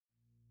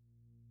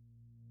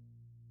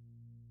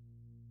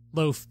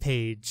Loaf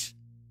page.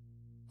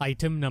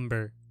 Item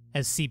number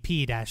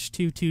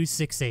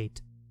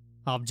SCP-2268.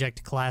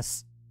 Object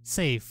class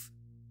Safe.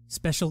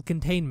 Special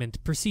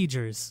containment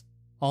procedures.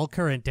 All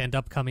current and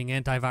upcoming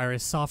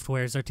antivirus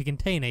softwares are to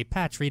contain a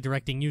patch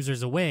redirecting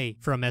users away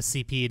from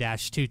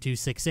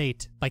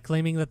SCP-2268 by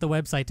claiming that the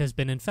website has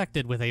been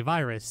infected with a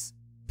virus.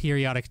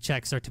 Periodic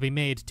checks are to be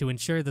made to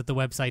ensure that the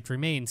website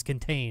remains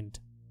contained.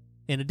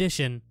 In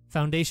addition,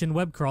 Foundation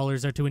web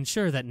crawlers are to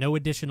ensure that no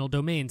additional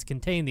domains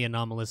contain the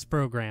anomalous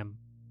program.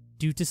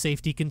 Due to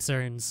safety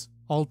concerns,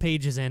 all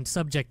pages and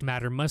subject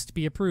matter must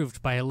be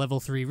approved by a Level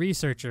 3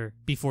 researcher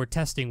before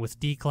testing with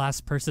D-Class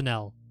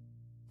personnel.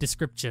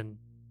 Description: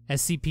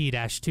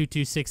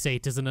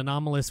 SCP-2268 is an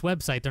anomalous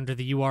website under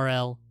the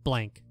URL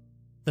blank.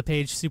 The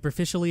page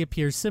superficially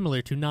appears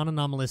similar to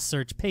non-anomalous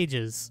search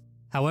pages.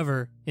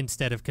 However,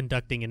 instead of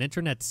conducting an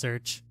internet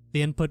search,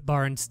 the input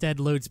bar instead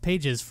loads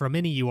pages from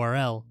any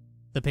URL.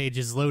 The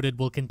pages loaded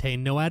will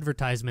contain no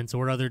advertisements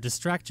or other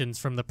distractions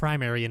from the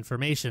primary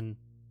information.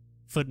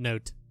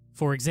 Footnote: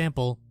 for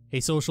example, a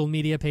social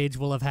media page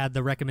will have had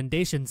the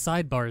recommendation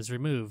sidebars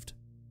removed.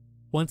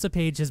 Once a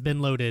page has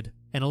been loaded,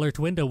 an alert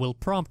window will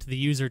prompt the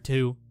user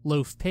to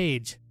Loaf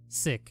page,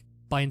 sick,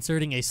 by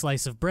inserting a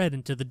slice of bread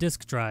into the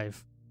disk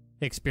drive.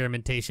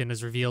 Experimentation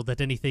has revealed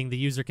that anything the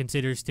user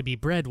considers to be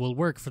bread will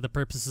work for the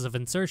purposes of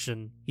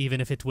insertion, even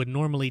if it would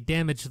normally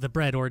damage the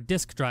bread or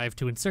disk drive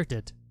to insert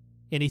it.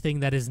 Anything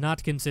that is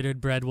not considered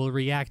bread will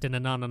react in a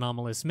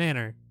non-anomalous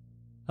manner.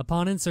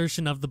 Upon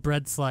insertion of the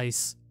bread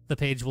slice, the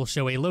page will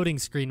show a loading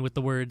screen with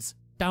the words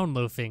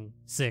 "downloafing,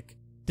 sick,"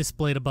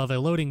 displayed above a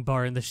loading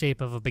bar in the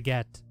shape of a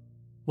baguette.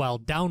 While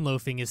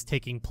downloafing is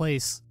taking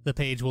place, the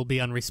page will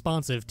be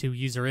unresponsive to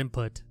user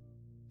input.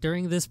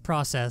 During this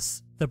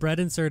process, the bread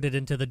inserted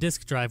into the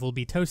disk drive will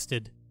be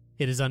toasted.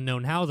 It is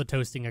unknown how the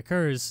toasting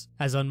occurs,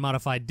 as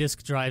unmodified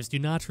disk drives do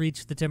not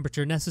reach the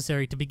temperature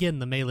necessary to begin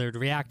the Maillard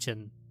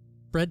reaction.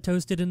 Bread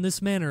toasted in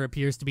this manner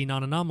appears to be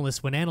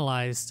non-anomalous when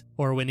analyzed,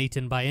 or when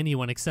eaten by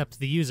anyone except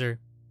the user.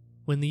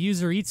 When the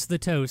user eats the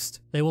toast,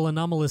 they will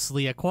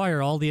anomalously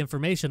acquire all the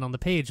information on the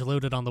page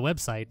loaded on the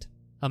website.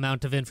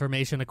 Amount of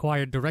information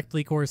acquired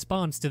directly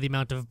corresponds to the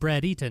amount of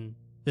bread eaten.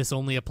 This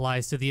only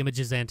applies to the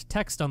images and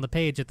text on the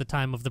page at the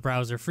time of the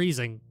browser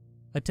freezing.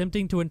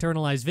 Attempting to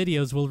internalize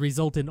videos will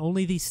result in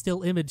only the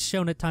still image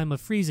shown at time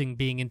of freezing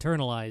being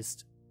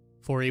internalized.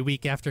 For a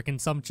week after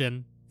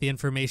consumption, the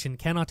information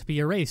cannot be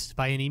erased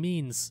by any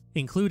means,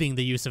 including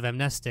the use of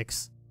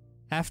amnestics.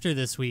 After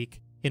this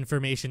week,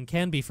 information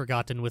can be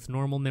forgotten with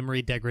normal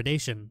memory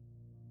degradation.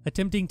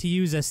 Attempting to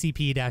use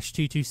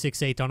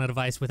SCP-2268 on a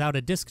device without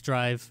a disk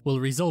drive will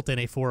result in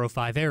a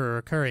 405 error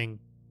occurring.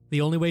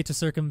 The only way to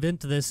circumvent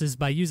this is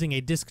by using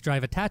a disk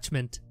drive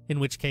attachment, in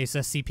which case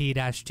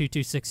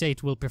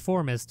SCP-2268 will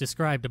perform as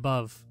described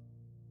above.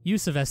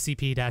 Use of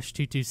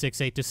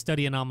SCP-2268 to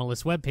study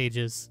anomalous web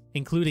pages,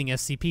 including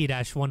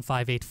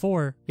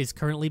SCP-1584, is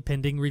currently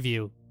pending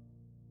review.